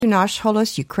Nash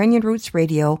Holos Ukrainian Roots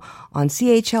Radio on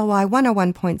CHLY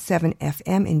 101.7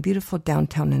 FM in beautiful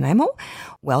downtown Nanaimo.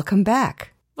 Welcome back.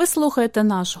 Ви слухаєте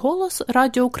 «Наш голос»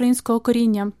 радіо українського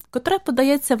коріння, котре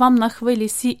подається вам на хвилі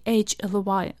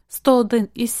CHLY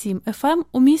 101,7 FM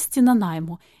у місті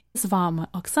Нанаймо. З вами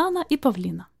Оксана і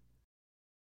Павліна.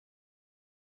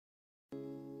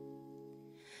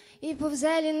 І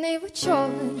повзе лінивий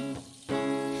човен,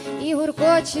 і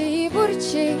гуркоче, і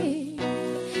бурчить.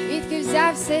 Відки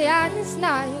взявся, я не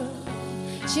знаю,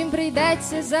 чим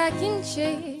прийдеться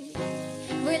закінчить.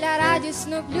 Хвиля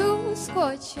радісно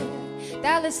плюскоче,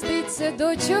 та листиться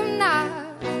до човна,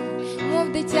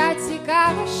 мов дитя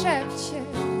цікаво шепче,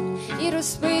 і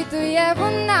розпитує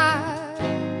вона.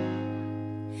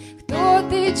 Хто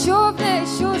ти, човне,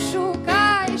 що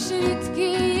шукаєш,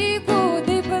 відки і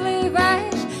куди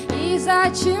пливеш, і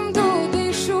за чим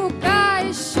туди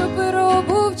шукаєш, щоб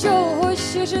пробув, чого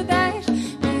ще ждеш?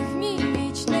 Біг мій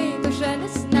вічний, дуже не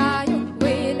знаю,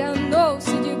 хвиля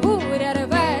носить, буря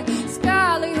рве,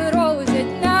 скали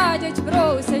грозять, надять,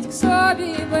 просять к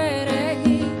собі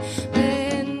береги.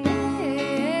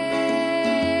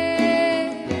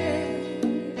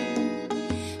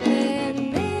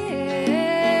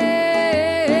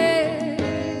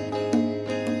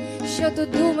 Що то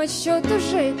думать, що то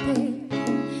жити,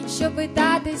 що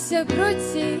питатися про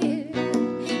ціль,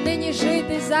 нині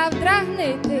жити, завтра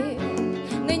гнити,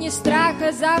 нині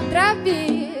страха, завтра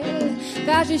біль.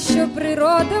 Каже, що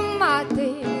природа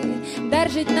мати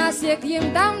держить нас, як їм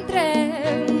там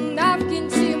трем, а в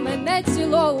кінці мене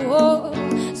цілого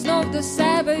знов до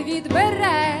себе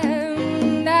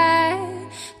відберем.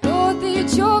 То ти,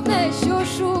 човне, що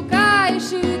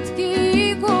шукаєш, відки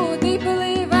і куди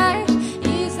пливеш,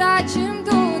 і за чим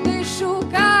туди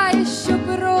шукаєш, щоб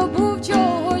пробув,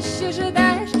 чого ще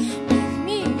ждеш? Біг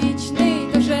мій вічний,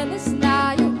 дуже не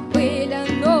знаю, хвиля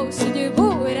носить,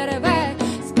 буря рве,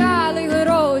 скали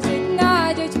грозять,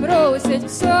 надять, просять к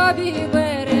собі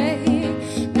береги.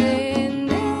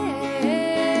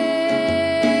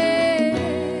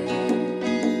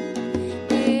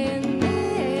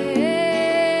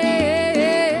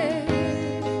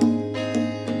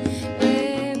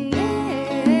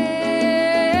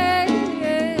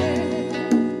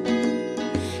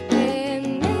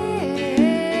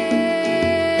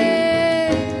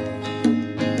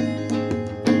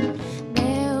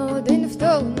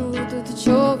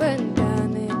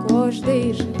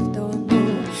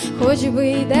 Хоч би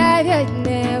й 9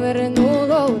 не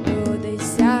вернуло, до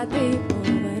 10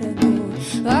 поверну.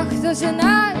 А хто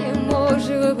знає,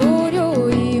 може в бурю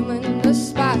іменно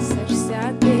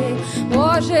спасешся ти,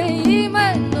 може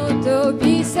іменно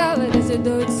тобі сядеться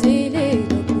до цілі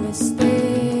доплести.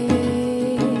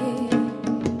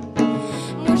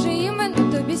 Може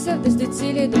іменно тобі сядеться до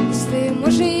цілі доплести,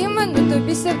 може іменно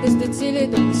тобі сядеться до цілі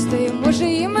доплести, може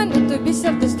іменно тобі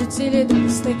сядеться до цілі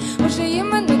доплести, може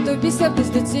іменно тобі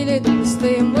сядеться до цілі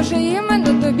доплести, може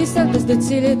іменно тобі сядеться до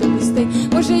цілі доплести,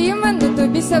 може іменно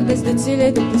тобі сядеться до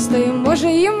цілі доплести,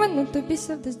 може іменно тобі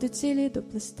сядеться до цілі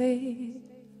доплести.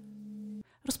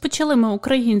 Розпочали ми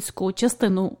українську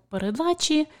частину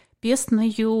передачі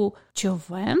піснею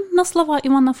 «Човен» на слова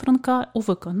Івана Франка у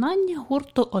виконанні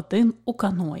гурту «Один у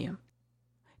каної».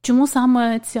 Чому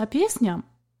саме ця пісня?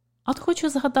 От хочу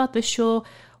згадати, що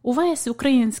увесь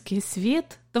український світ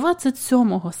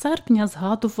 27 серпня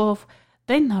згадував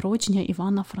день народження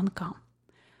Івана Франка.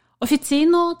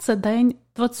 Офіційно це день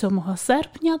 27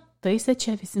 серпня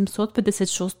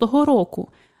 1856 року,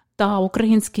 та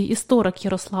український історик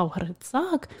Ярослав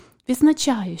Грицак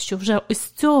відзначає, що вже із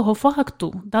цього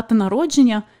факту дати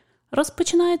народження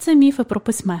розпочинаються міфи про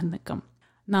письменника.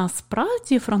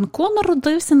 Насправді Франко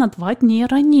народився на 2 дні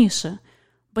раніше.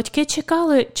 Батьки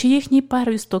чекали, чи їхній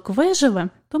первісток виживе,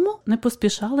 тому не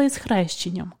поспішали із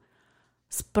хрещенням.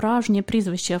 Справжнє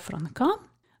прізвище Франка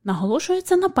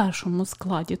наголошується на першому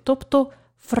складі, тобто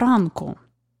Франко.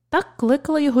 Так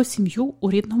кликали його сім'ю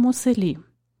у рідному селі.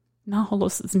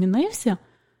 Наголос змінився,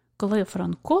 коли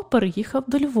Франко переїхав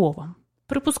до Львова.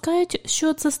 Припускають,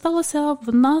 що це сталося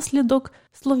внаслідок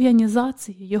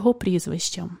слов'янізації його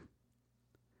прізвища.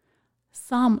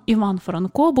 Сам Іван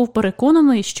Франко був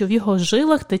переконаний, що в його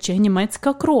жилах тече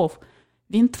німецька кров.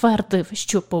 Він твердив,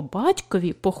 що по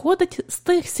батькові походить з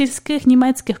тих сільських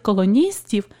німецьких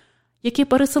колоністів, які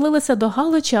переселилися до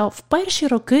Галича в перші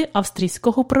роки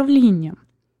австрійського правління.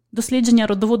 Дослідження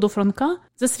родоводу Франка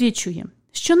засвідчує,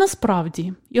 що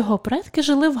насправді його предки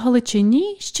жили в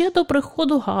Галичині ще до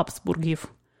приходу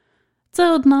Габсбургів.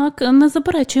 Це, однак, не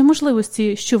заперечує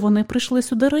можливості, що вони прийшли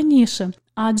сюди раніше,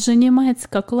 адже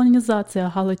німецька колонізація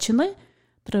Галичини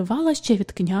тривала ще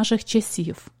від княжих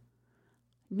часів.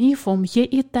 Міфом є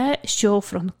і те, що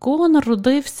Франко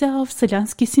народився в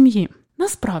селянській сім'ї.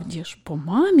 Насправді ж, по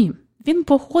мамі він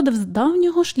походив з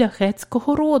давнього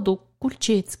шляхетського роду –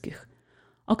 Кульчицьких.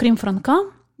 Окрім Франка,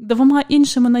 двома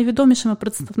іншими найвідомішими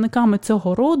представниками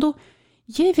цього роду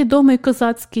є відомий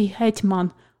козацький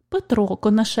гетьман Петро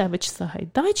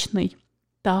Конашевич-Сагайдачний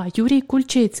та Юрій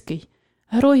Кульчицький,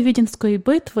 герой Віденської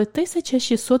битви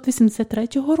 1683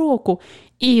 року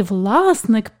і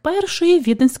власник першої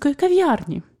віденської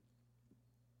кав'ярні.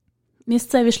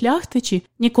 Місцеві шляхтичі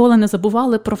ніколи не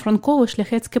забували про Франкове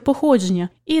шляхетське походження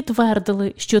і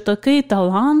твердили, що такий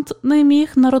талант не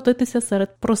міг народитися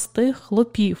серед простих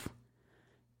хлопів.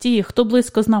 Ті, хто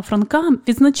близько знав Франка,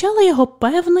 відзначали його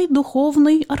певний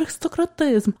духовний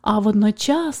аристократизм, а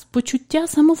водночас почуття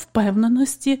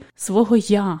самовпевненості свого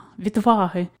 «я»,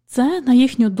 відваги. Це, на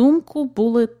їхню думку,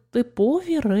 були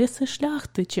типові риси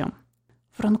шляхтича.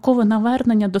 Франкове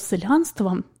навернення до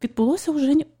селянства відбулося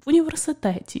вже в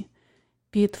університеті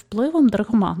під впливом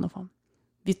Драгоманова.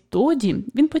 Відтоді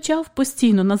він почав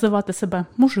постійно називати себе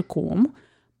мужиком,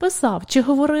 писав чи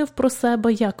говорив про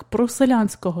себе як про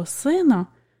селянського сина,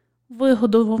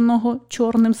 вигодованого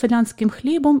чорним селянським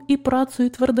хлібом і працею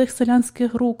твердих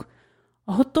селянських рук,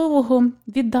 готового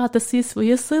віддати всі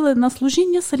свої сили на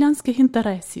служіння селянських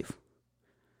інтересів.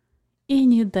 І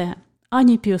ніде,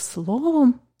 ані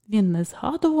півсловом він не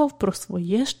згадував про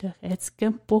своє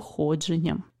шляхетське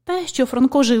походження. Те, що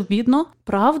Франко жив бідно,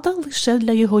 правда лише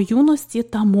для його юності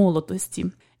та молодості.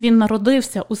 Він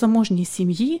народився у заможній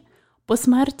сім'ї, по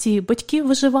смерті батьків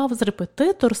виживав з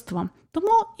репетиторства,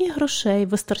 тому і грошей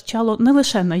вистачало не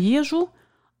лише на їжу,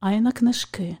 а й на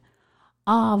книжки.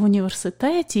 А в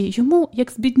університеті йому,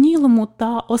 як збіднілому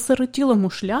та осиротілому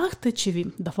шляхтичеві,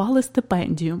 давали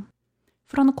стипендію.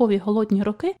 Франкові голодні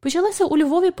роки почалися у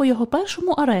Львові по його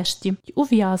першому арешті й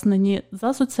ув'язненні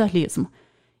за соціалізм.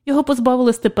 Його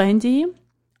позбавили стипендії,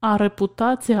 а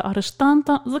репутація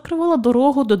арештанта закривала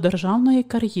дорогу до державної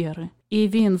кар'єри, і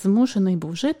він змушений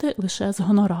був жити лише з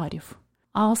гонорарів.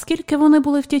 А оскільки вони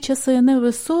були в ті часи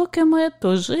невисокими,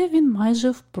 то жив він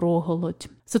майже впроголодь.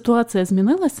 Ситуація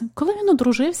змінилася, коли він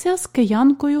одружився з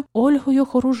киянкою Ольгою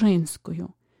Хоружинською.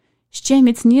 Ще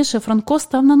міцніше Франко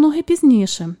став на ноги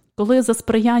пізніше, коли за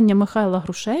сприяння Михайла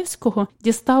Грушевського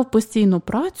дістав постійну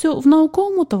працю в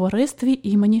науковому товаристві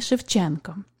імені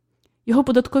Шевченка. Його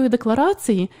податкові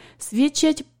декларації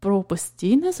свідчать про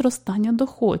постійне зростання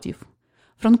доходів.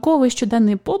 Франковий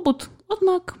щоденний побут,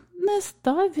 однак, не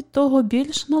став від того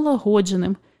більш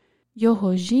налагодженим.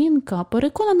 Його жінка,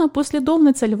 переконана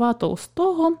послідовниця Льва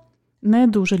Толстого, не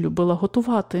дуже любила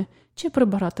готувати чи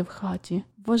прибирати в хаті,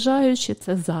 вважаючи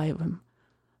це зайвим.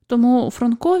 Тому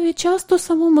Франкові часто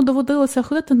самому доводилося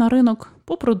ходити на ринок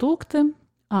по продукти,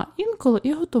 а інколи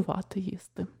і готувати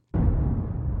їсти.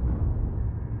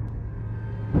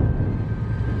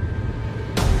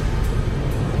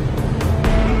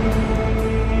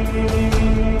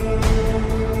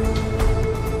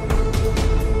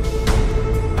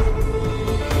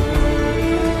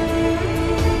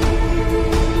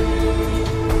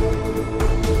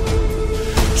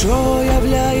 Чого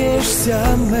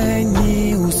являєшся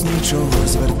мені у сні, чого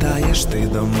звертаєш ти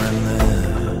до мене?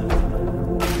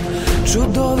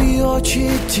 Чудові очі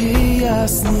ті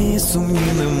ясні, сумні,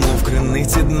 немов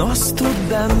криниці дно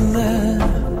студенне.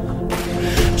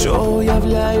 Чого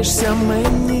являєшся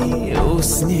мені у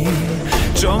сні?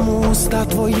 Чому уста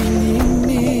твої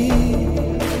німі?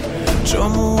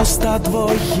 Чому уста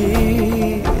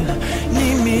твої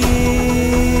німі?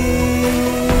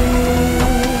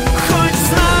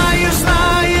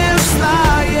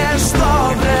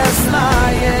 Добре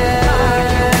знаєш,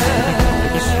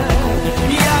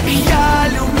 як я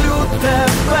люблю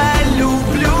тебе,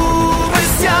 люблю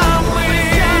весями,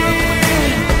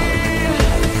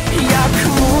 як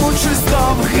мучусь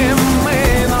довгими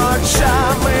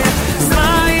ночами.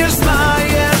 Знаєш,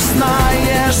 знаєш,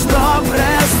 знаєш, добре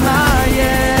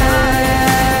знаєш,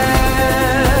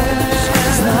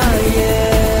 знаєш.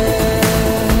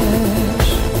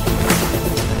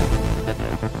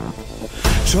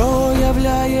 Чого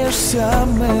являєшся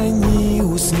мені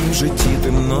у сні? В житті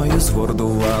ти мною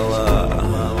згордувала,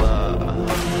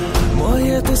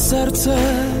 моє ти серце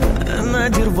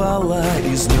надірвала,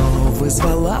 і з нього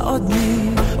визвала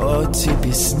одні оті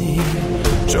пісні.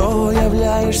 Чого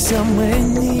являєшся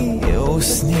мені у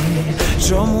сні?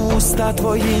 Чому уста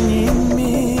твої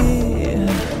німі?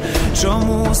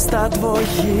 Чому уста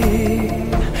твої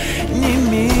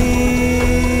німі?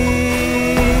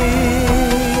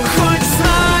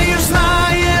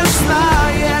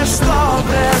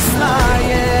 Добре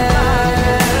знаєш,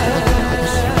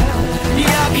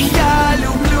 як я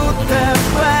люблю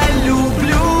тебе,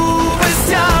 люблю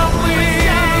весями.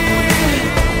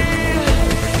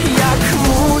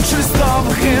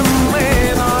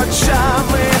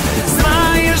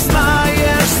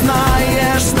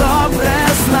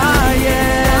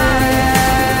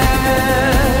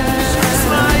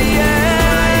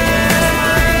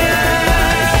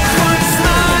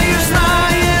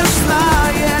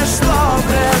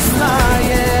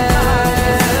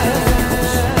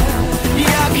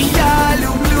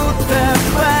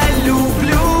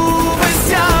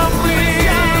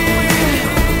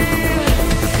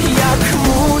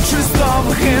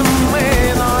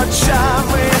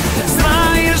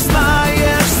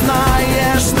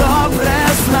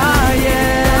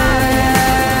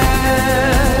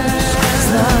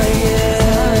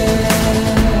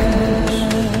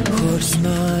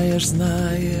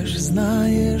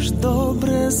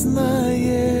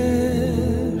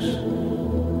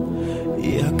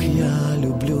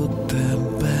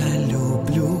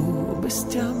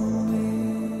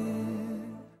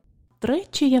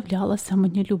 тричі являлася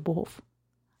мені любов.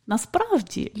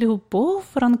 Насправді, любов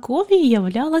Франкові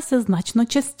являлася значно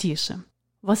частіше.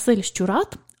 Василь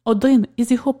Щурат, один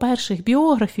із його перших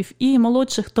біографів і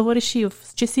молодших товаришів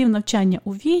з часів навчання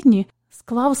у Відні,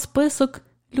 склав список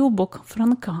любок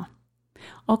Франка.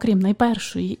 Окрім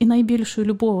найпершої і найбільшої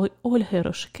любові Ольги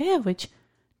Рошкевич,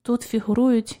 тут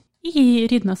фігурують і її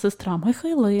рідна сестра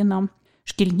Михайлина,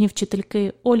 шкільні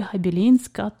вчительки Ольга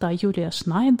Білінська та Юлія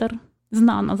Шнайдер,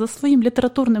 знана за своїм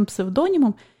літературним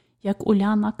псевдонімом як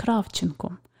Уляна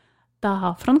Кравченко,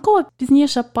 та Франкова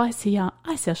пізніша пасія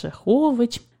Ася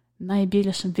Жехович.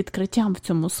 Найбільшим відкриттям в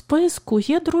цьому списку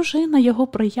є дружина його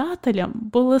приятеля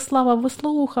Болеслава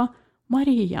Веслоуха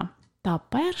Марія та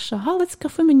перша галицька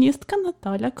феміністка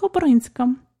Наталя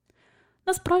Кобринська.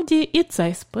 Насправді і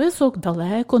цей список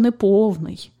далеко не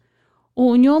повний.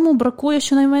 У ньому бракує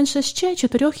щонайменше ще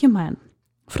 4 імен.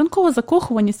 Франкова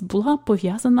закохуваність була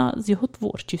пов'язана з його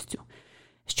творчістю.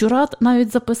 Щурат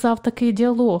навіть записав такий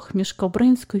діалог між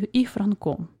Кобринською і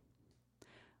Франком.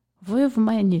 «Ви в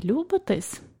мені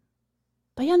любитесь?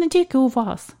 Та я не тільки у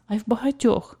вас, а й в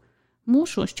багатьох.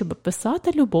 Мушу, щоб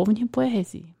писати любовні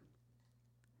поезії».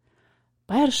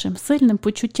 Першим сильним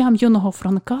почуттям юного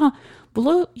Франка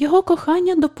було його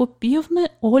кохання до попівни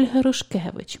Ольги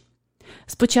Рошкевич.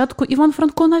 Спочатку Іван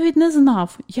Франко навіть не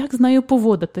знав, як з нею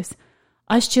поводитись,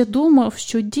 а ще думав,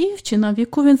 що дівчина, в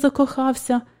яку він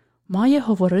закохався, має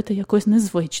говорити якось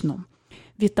незвично.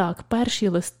 Відтак, перші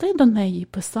листи до неї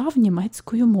писав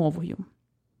німецькою мовою.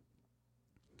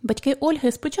 Батьки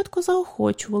Ольги спочатку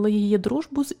заохочували її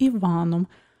дружбу з Іваном,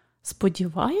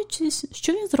 сподіваючись,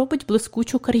 що він зробить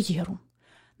блискучу кар'єру.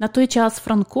 На той час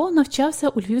Франко навчався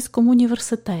у Львівському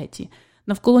університеті,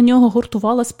 навколо нього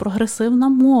гуртувалась прогресивна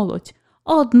молодь.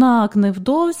 Однак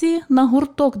невдовзі на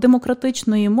гурток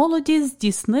демократичної молоді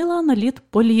здійснила наліт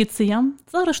поліція,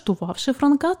 заарештувавши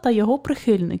Франка та його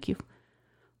прихильників.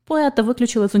 Поета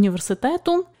виключили з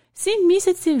університету, 7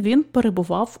 місяців він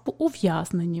перебував у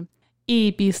ув'язненні.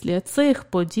 І після цих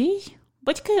подій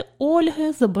батьки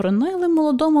Ольги заборонили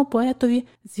молодому поетові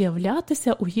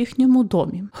з'являтися у їхньому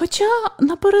домі. Хоча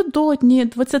напередодні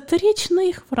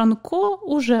 20-річний Франко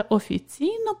уже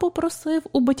офіційно попросив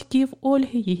у батьків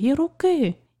Ольги її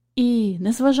руки. І,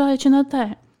 незважаючи на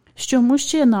те, що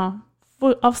мужчина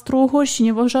в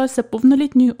Австро-Угорщині вважався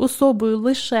повнолітньою особою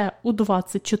лише у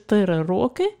 24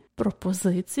 роки,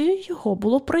 пропозицію його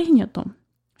було прийнято.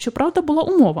 Щоправда, була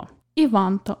умова.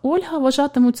 Іван та Ольга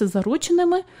вважатимуться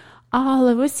зарученими,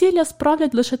 але весілля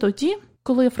справлять лише тоді,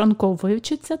 коли Франко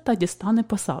вивчиться та дістане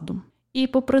посаду. І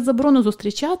попри заборону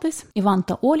зустрічатись, Іван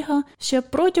та Ольга ще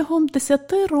протягом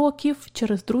 10 років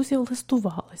через друзів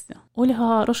листувалися.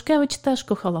 Ольга Рошкевич теж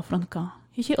кохала Франка.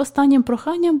 Її останнім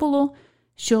проханням було,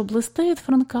 щоб листи від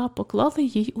Франка поклали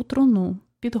їй у труну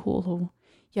під голову,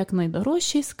 як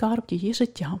найдорожчий скарб її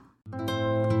життя.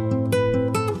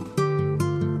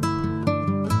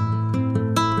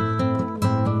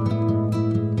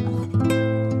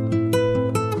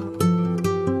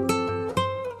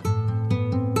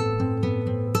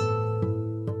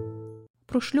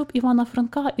 Про шлюб Івана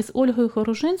Франка із Ольгою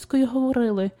Хорожинською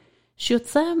говорили, що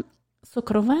це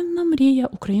сокровенна мрія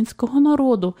українського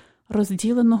народу,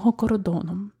 розділеного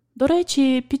кордоном. До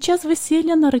речі, під час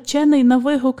весілля наречений на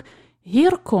вигук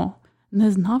 «Гірко»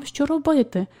 не знав, що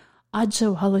робити, адже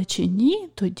в Галичині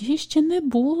тоді ще не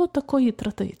було такої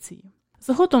традиції.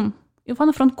 Згодом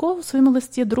Іван Франко у своєму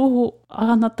листі другу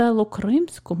Аганателлу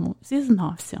Кримському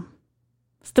зізнався: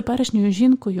 «З теперішньою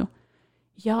жінкою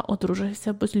я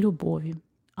одружився без любові,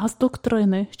 а з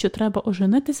доктрини, що треба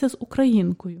оженитися з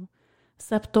українкою,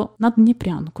 себто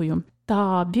наддніпрянкою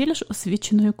та більш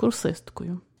освіченою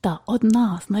курсисткою». Та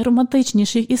одна з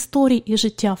найромантичніших історій із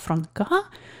життя Франка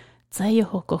 – це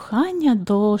його кохання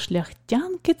до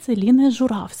шляхтянки Целіни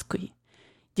Журавської.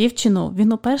 Дівчину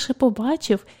він уперше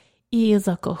побачив і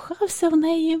закохався в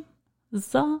неї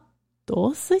за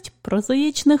досить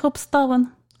прозаїчних обставин.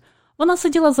 Вона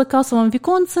сиділа за касовим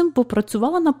віконцем, бо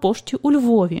працювала на пошті у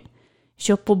Львові.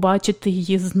 Щоб побачити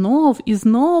її знов і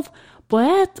знов,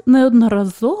 поет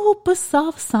неодноразово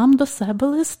писав сам до себе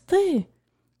листи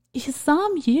і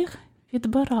сам їх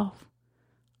відбирав.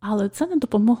 Але це не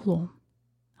допомогло.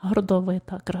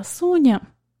 Гордовита красуня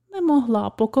не могла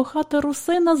покохати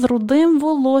русина з рудим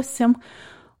волоссям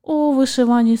у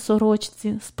вишиваній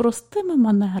сорочці з простими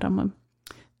манерами.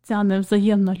 Ця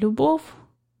невзаємна любов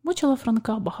мучила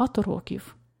Франка багато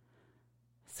років.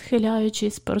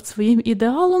 Схиляючись перед своїм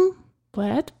ідеалом,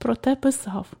 поет проте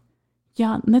писав: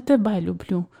 «Я не тебе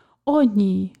люблю, о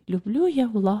ні, люблю я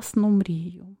власну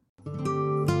мрію».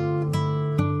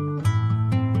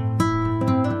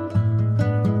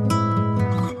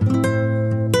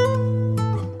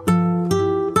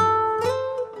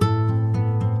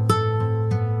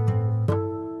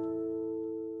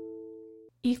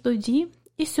 тоді,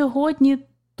 і сьогодні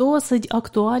досить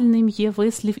актуальним є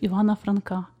вислів Івана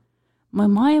Франка. Ми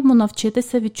маємо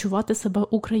навчитися відчувати себе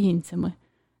українцями,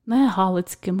 не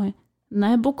галицькими,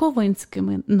 не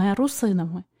буковинськими, не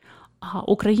русинами, а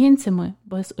українцями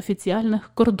без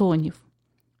офіціальних кордонів.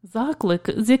 Заклик,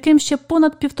 з яким ще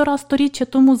понад 1,5 століття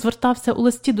тому звертався у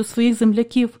листі до своїх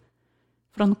земляків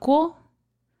Франко,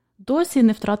 досі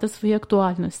не втратив своєї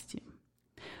актуальності.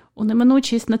 У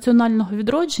неминучість національного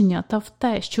відродження та в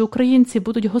те, що українці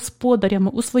будуть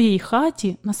господарями у своїй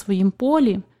хаті, на своїм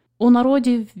полі, у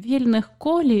народі вільних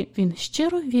колі він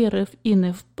щиро вірив і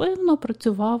невпинно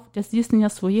працював для здійснення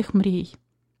своїх мрій.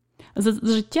 За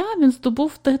життя він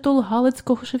здобув титул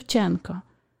Галицького Шевченка,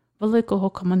 великого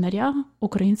комунаря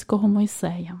українського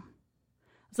Мойсея.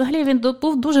 Взагалі він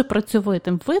був дуже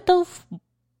працьовитим, видав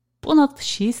понад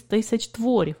 6 тисяч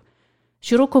творів,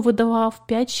 щороку видавав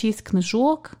 5-6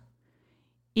 книжок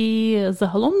і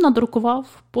загалом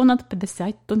надрукував понад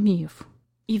 50 томів.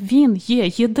 І він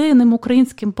є єдиним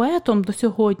українським поетом до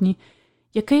сьогодні,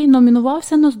 який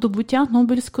номінувався на здобуття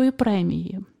Нобелівської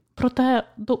премії. Проте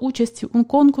до участі у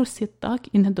конкурсі так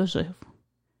і не дожив.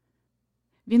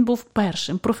 Він був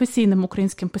першим професійним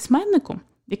українським письменником,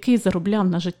 який заробляв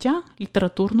на життя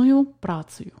літературною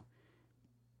працею.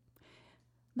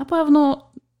 Напевно,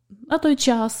 на той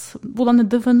час була не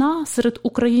дивина серед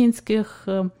українських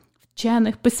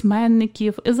вчених,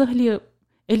 письменників, і взагалі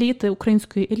еліти,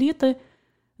 української еліти,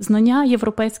 знання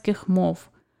європейських мов.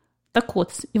 Так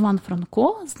от, Іван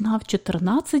Франко знав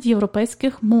 14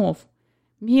 європейських мов.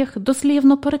 Міг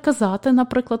дослівно переказати,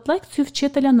 наприклад, лекцію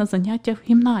вчителя на заняттях в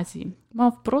гімназії.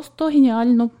 Мав просто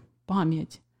геніальну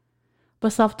пам'ять.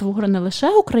 Писав твори не лише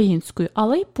українською,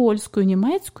 але й польською,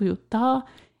 німецькою та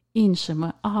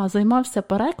іншими, а займався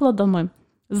перекладами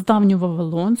з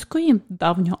давньовавилонської,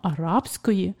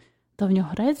 давньоарабської,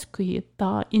 давньогрецької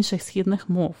та інших східних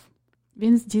мов.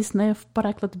 Він здійснив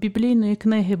переклад біблійної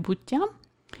книги «Буття»,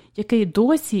 який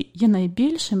досі є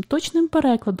найбільшим точним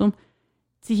перекладом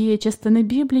цієї частини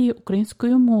Біблії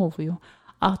українською мовою.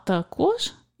 А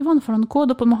також Іван Франко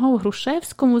допомагав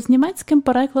Грушевському з німецьким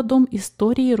перекладом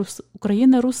історії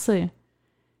України-Руси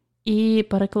і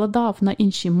перекладав на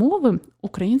інші мови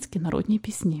українські народні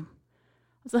пісні.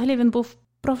 Взагалі він був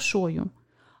правшою,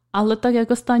 але так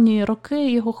як останні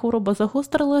роки його хвороба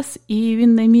загострилась і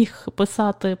він не міг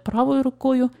писати правою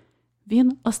рукою,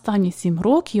 він останні 7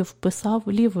 років писав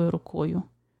лівою рукою.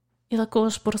 І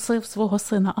також просив свого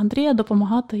сина Андрія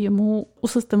допомагати йому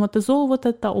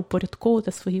усистематизовувати та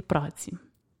упорядковувати свої праці.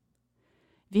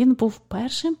 Він був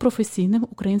першим професійним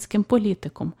українським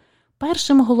політиком,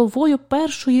 першим головою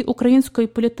першої української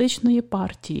політичної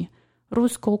партії –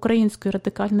 Русько-Української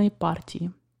радикальної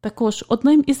партії. Також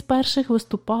одним із перших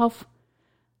виступав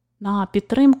на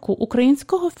підтримку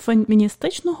українського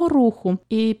феміністичного руху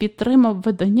і підтримав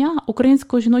видання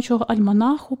українського жіночого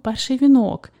альманаху «Перший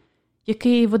вінок»,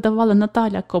 який видавали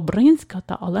Наталя Кобринська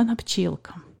та Олена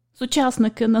Пчілка.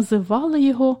 Сучасники називали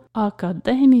його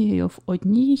академією в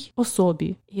одній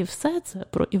особі. І все це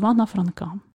про Івана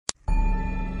Франка.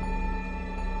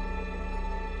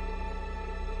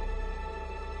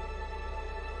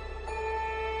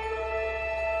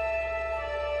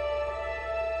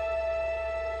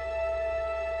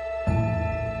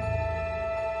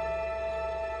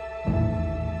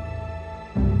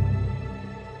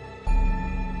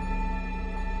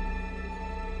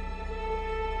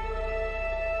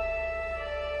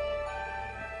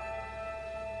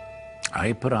 А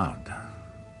й правда.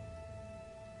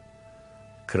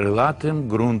 Крилатим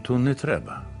ґрунту не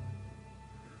треба.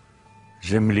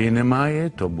 Землі немає,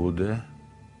 то буде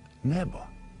небо.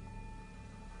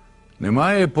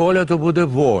 Немає поля, то буде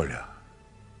воля.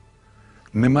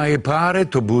 Немає пари,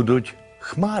 то будуть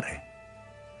хмари.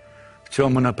 В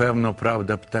цьому, напевно,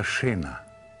 правда пташина.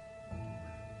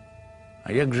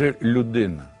 А як же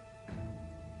людина?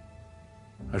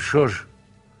 А що ж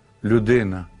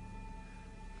людина?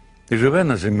 І живе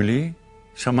на землі,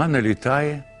 сама не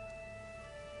літає,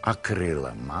 а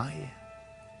крила має.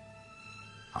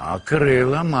 А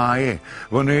крила має.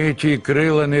 Вони ті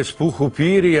крила не з пуху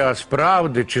пір'я, а з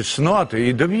правди, чесноти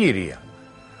і довір'я.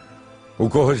 У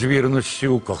кого з вірності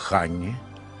у коханні,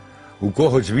 у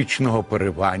кого з вічного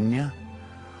поривання,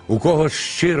 у кого з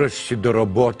щирості до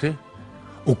роботи,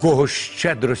 у кого з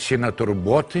щедрості на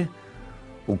турботи,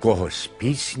 у кого з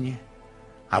пісні,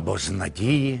 або з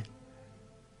надії,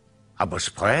 або з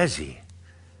поезії,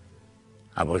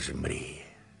 або з мрії.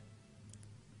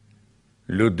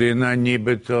 Людина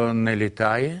нібито не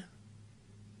літає,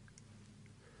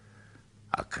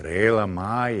 а крила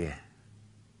має.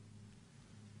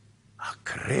 А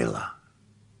крила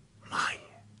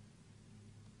має.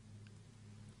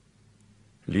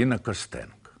 Ліна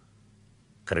Костенко.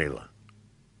 «Крила».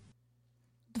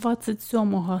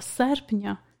 27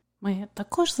 серпня ми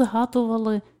також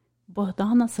згадували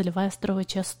Богдана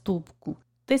Сильвестровича Ступку.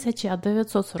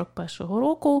 1941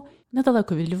 року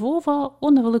недалеко від Львова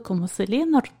у невеликому селі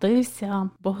народився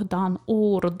Богдан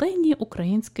у родині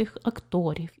українських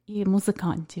акторів і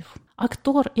музикантів.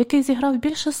 Актор, який зіграв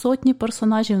більше сотні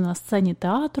персонажів на сцені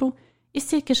театру і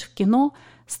стільки ж в кіно,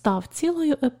 став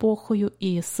цілою епохою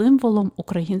і символом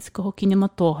українського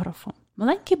кінематографу.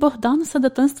 Маленький Богдан все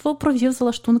дитинство провів за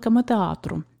лаштунками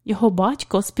театру. Його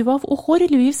батько співав у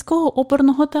хорі Львівського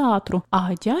оперного театру,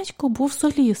 а дядько був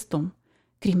солістом.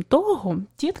 Крім того,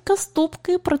 тітка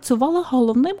Ступки працювала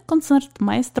головним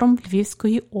концертмейстром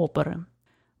Львівської опери.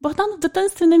 Богдан в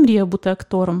дитинстві не мріяв бути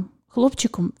актором.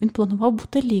 Хлопчиком він планував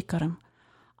бути лікарем.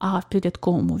 А в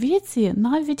підлітковому віці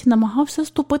навіть намагався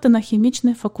вступити на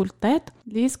хімічний факультет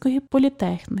Львівської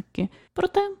політехніки,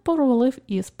 проте провалив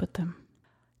іспити.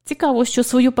 Цікаво, що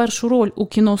свою першу роль у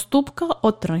кіно Ступка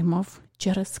отримав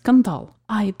через скандал.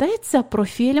 А йдеться про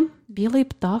фільм «Білий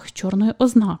птах з чорною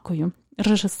ознакою»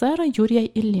 режисера Юрія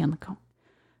Іллєнка.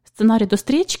 Сценарій до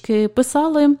стрічки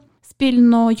писали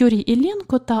спільно Юрій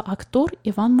Іллєнко та актор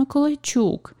Іван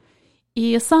Миколайчук.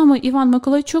 І саме Іван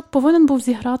Миколайчук повинен був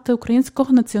зіграти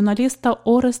українського націоналіста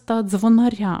Ореста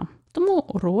Дзвонаря, тому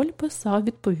роль писав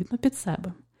відповідно під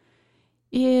себе.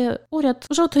 І уряд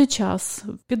вже у той час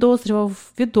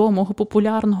підозрював відомого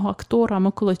популярного актора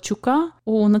Миколайчука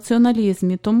у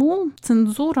націоналізмі, тому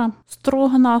цензура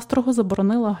строго-настрого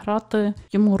заборонила грати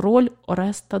йому роль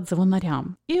Ореста Дзвонаря.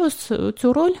 І ось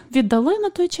цю роль віддали на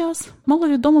той час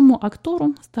маловідомому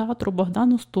актору з театру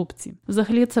Богдану Ступці.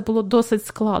 Взагалі це було досить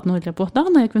складно для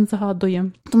Богдана, як він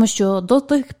згадує, тому що до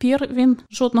тих пір він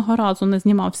жодного разу не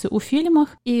знімався у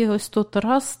фільмах, і ось тут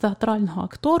раз з театрального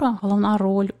актора головна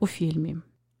роль у фільмі.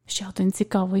 Ще один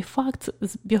цікавий факт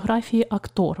з біографії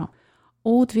актора.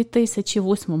 У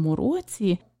 2008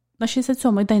 році, на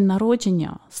 67-й день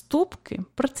народження Ступки,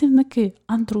 працівники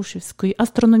Андрушівської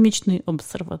астрономічної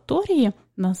обсерваторії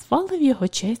назвали в його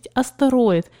честь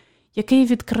астероїд, який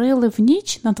відкрили в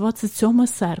ніч на 27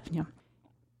 серпня.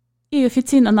 І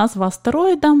офіційна назва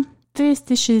астероїда –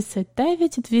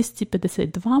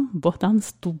 269-252 Богдан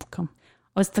Ступка.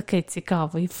 Ось такий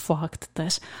цікавий факт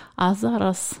теж. А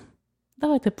зараз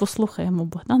давайте послухаємо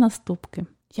Богдана Ступки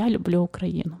 «Я люблю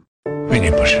Україну».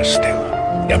 Мені пощастило.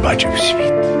 Я бачив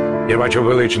світ. Я бачив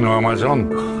величну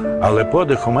Амазонку, але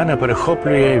подих у мене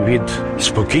перехоплює від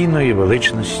спокійної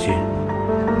величності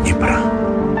Дніпра.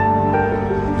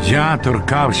 Я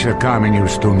торкався каменів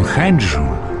Стоунхенджу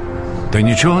та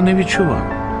нічого не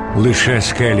відчував. Лише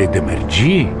скелі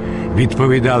Демерджі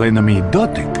відповідали на мій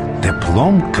дотик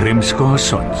теплом кримського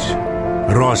сонця.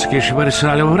 Розкіш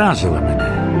Версалю вразила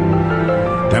мене.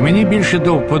 Та мені більше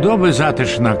до вподоби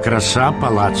затишна краса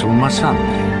палацу в Масандрі.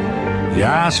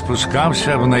 Я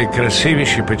спускався в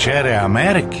найкрасивіші печери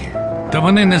Америки, та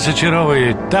вони не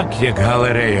зачаровують так, як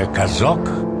галерея казок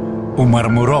у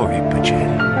Мармуровій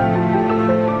печері.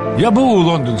 Я був у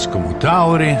лондонському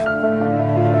Таурі,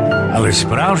 але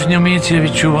справжню міць я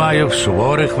відчуваю в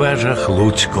суворих вежах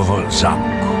Луцького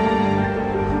замку.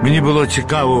 Мені було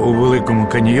цікаво у Великому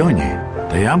каньйоні,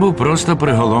 та я був просто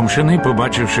приголомшений,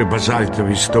 побачивши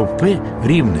базальтові стовпи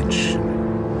Рівненщини.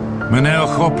 Мене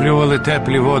охоплювали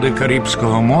теплі води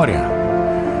Карибського моря,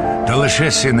 та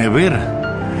лише синевир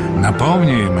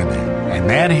наповнює мене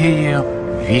енергією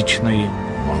вічної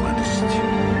молодості.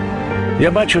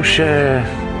 Я бачив ще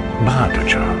багато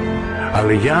чого,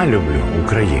 але я люблю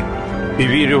Україну. І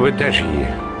вірю, ви теж її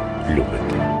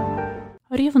любите.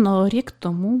 Рівно рік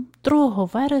тому, 2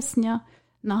 вересня,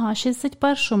 на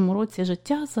 61-му році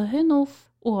життя загинув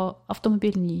у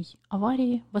автомобільній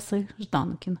аварії Василь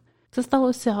Жданкін. Це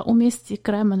сталося у місті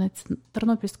Кременець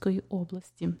Тернопільської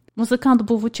області. Музикант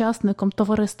був учасником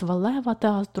товариства Лева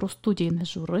театру студії «Не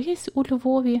журись» у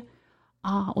Львові,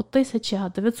 а у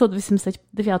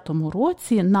 1989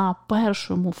 році на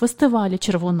першому фестивалі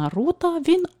 «Червона рута»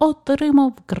 він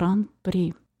отримав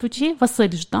гран-прі. Тоді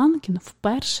Василь Жданкін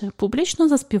вперше публічно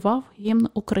заспівав гімн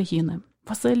України.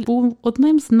 Василь був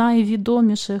одним з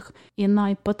найвідоміших і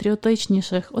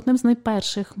найпатріотичніших, одним з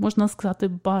найперших, можна сказати,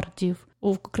 бардів в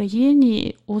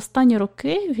Україні. У останні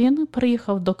роки він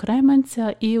приїхав до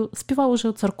Кременця і співав уже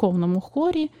у церковному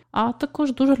хорі, а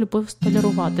також дуже любив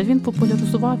столярувати. Він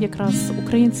популяризував якраз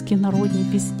українські народні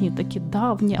пісні, такі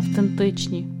давні,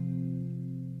 автентичні.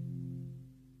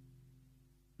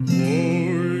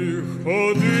 Ой,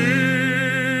 ходи.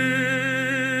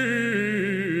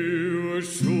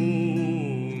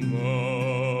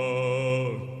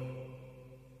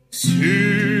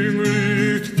 Сім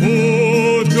літ по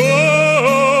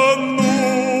Дону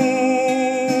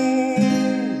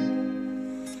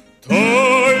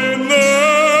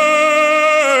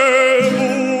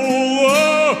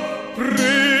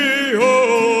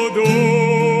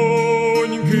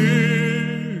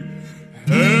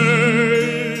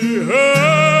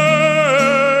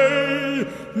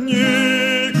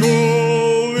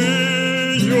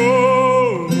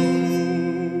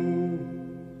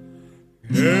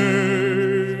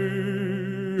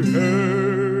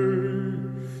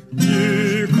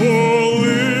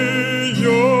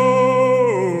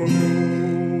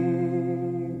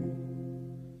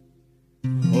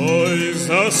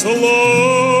за слов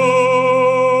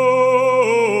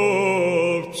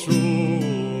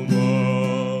чума,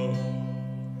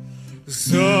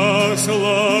 заслабтай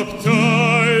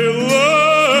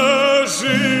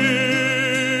лежить,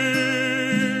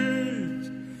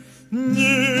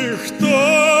 ніхто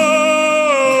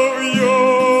в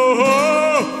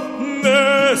його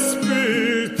не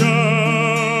спитає.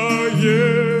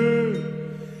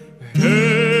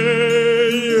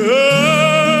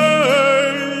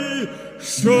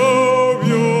 Що в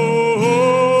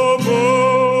його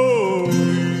болить?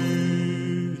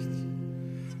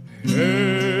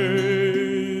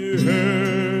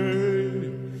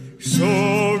 Що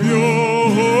в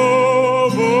його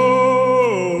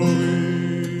болить?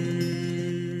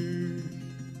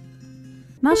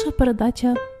 Наша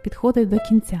передача підходить до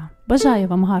кінця. Бажаю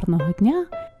вам гарного дня.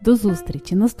 До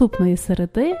зустрічі наступної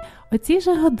середи о цій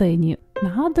же годині.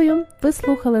 Нагадую, ви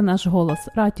слухали наш голос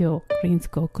радіо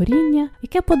українського коріння,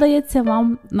 яке подається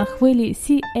вам на хвилі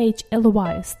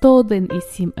CHLY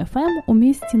 101,7 FM у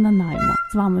місті Нанаймо.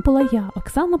 З вами була я,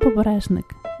 Оксана Побережник.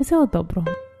 Всього доброго.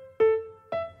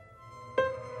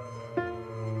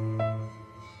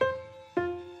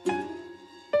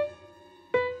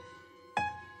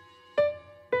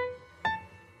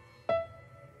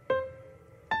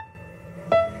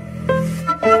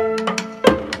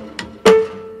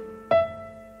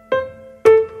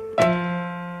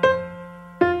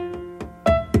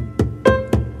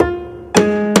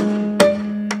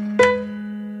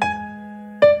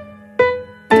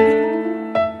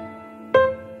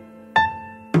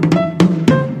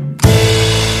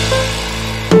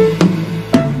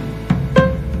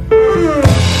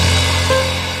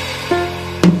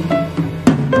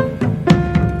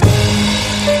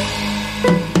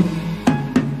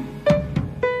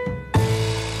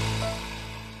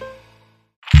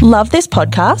 Love this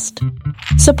podcast?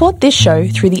 Support this show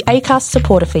through the Acast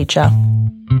supporter feature.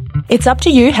 It's up to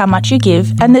you how much you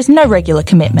give, and there's no regular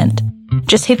commitment.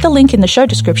 Just hit the link in the show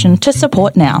description to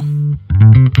support now.